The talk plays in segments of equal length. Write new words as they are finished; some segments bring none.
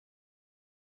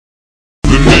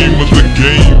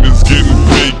game is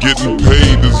getting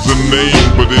paid is the name.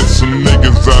 But there's some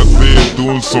niggas out there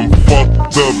doing some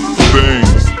fucked up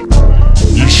things.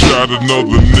 You shot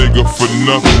another nigga for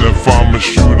nothing. If I'ma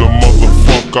shoot a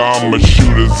motherfucker, I'ma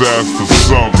shoot his ass for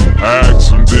something. I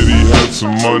asked him, did he have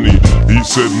some money? He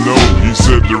said no. He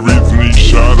said the reason he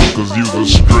shot him cause he was a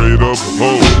straight up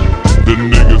hoe. The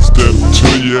nigga stepped to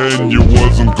you and you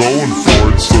wasn't going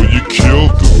for it, so you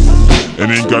killed him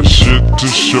and ain't got shit to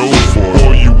show for it.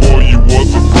 All you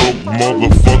was a broke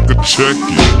motherfucker, check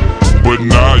it. But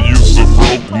now you's a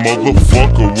broke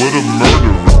motherfucker with a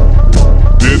murderer.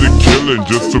 Did a killing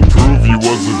just to prove you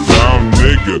was a down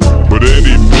nigga. But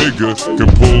any nigga can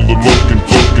pull the fucking.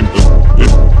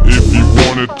 If you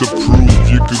wanted to prove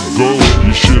you could go,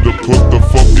 you should've put the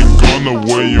fucking gun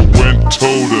away and went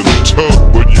toe to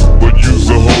toe. But you's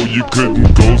a hoe, you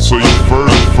couldn't go, so you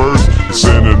first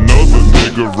sent another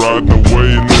nigga riding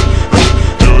away. And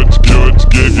judge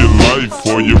gave you life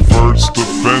for your first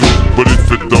offense. But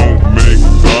if it don't make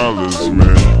dollars,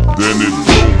 man, then it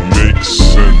don't make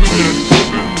sense.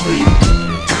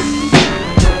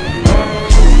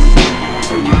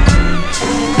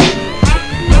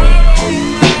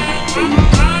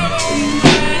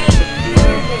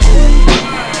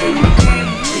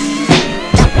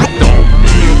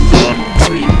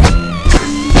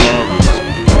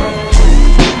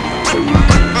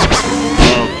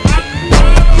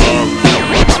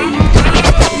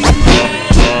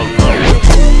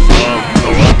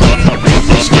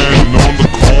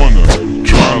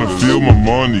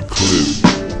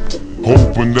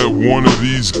 Hoping that one of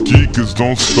these geekers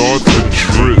don't start to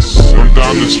tryst. From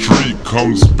down the street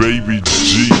comes Baby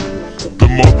G. The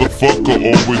motherfucker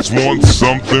always wants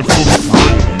something for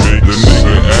free. The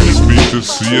nigga asked me to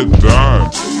see a dime.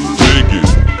 Dig it.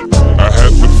 I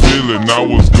had the feeling I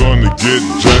was gonna get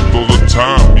jacked all the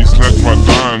time. He snatched my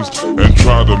dimes and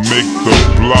tried to make the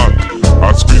block.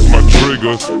 I squeezed my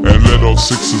trigger and let off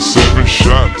 6 or 7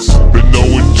 shots. Been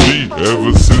knowing G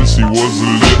ever since he was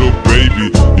a little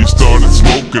baby. He started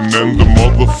smoking and the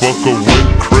motherfucker went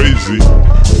crazy.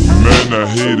 Man, I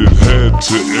hated had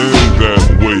to end that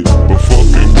way. But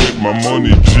fucking with my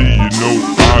money, G, you know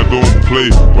I don't play.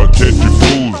 Why can't you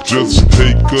fools just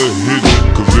take a hit?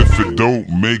 Cause if it don't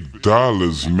make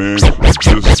dollars, man, it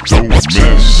just don't make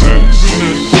sense.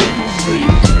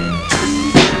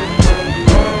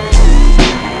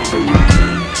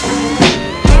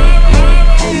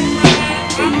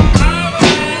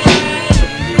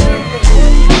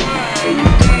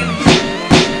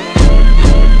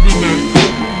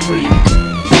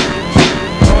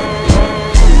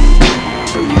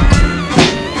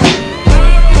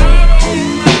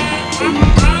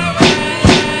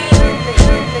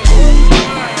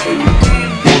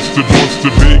 The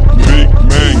big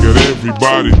man got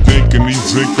everybody thinking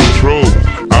he's in control.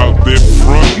 Out there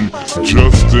frontin'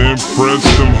 just to impress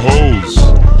them hoes.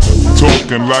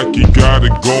 Talking like he got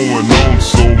it going on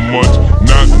so much,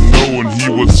 not knowing he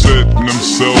was setting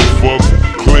himself up.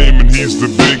 Claiming he's the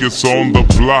biggest on the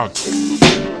block.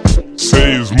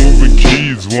 Say he's moving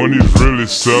keys when he's really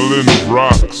selling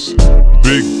rocks.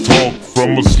 Big talk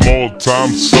from a small-time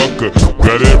sucker.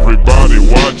 Got everybody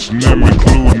watching him,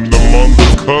 including them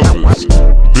undercovers.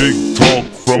 Big talk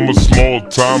from a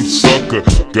small-time sucker.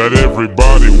 Got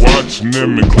everybody watching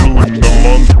him, including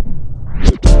them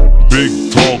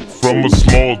Big talk from a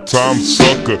small-time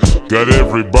sucker. Got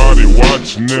everybody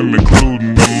watching him,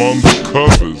 including them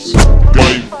undercovers.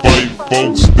 White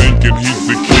folks thinking he's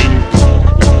the king,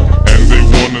 and they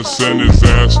wanna send his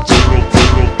ass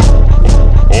to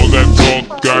all that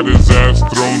talk got his ass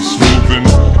thrown smoothing.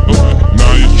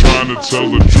 Now he's trying to tell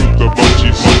the truth about what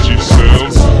he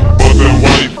sells. But them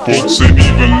white folks ain't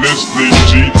even listening,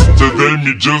 G. To them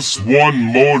you just one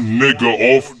more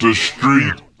nigga off the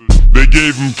street. They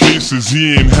gave him cases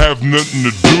he ain't have nothing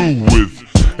to do with,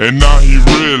 and now he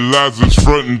realizes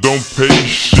frontin' don't pay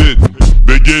shit.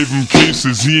 They gave him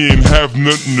cases he ain't have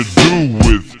nothing to do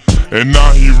with, and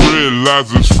now he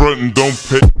realizes frontin' don't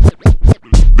pay.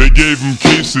 They gave him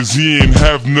cases he ain't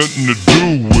have nothing to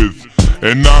do with,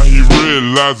 and now he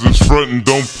realizes frontin'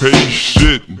 don't pay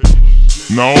shit.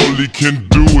 Now all he can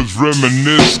do is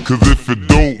reminisce, cause if it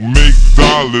don't make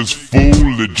dollars,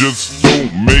 fool, it just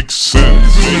don't make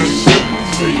sense.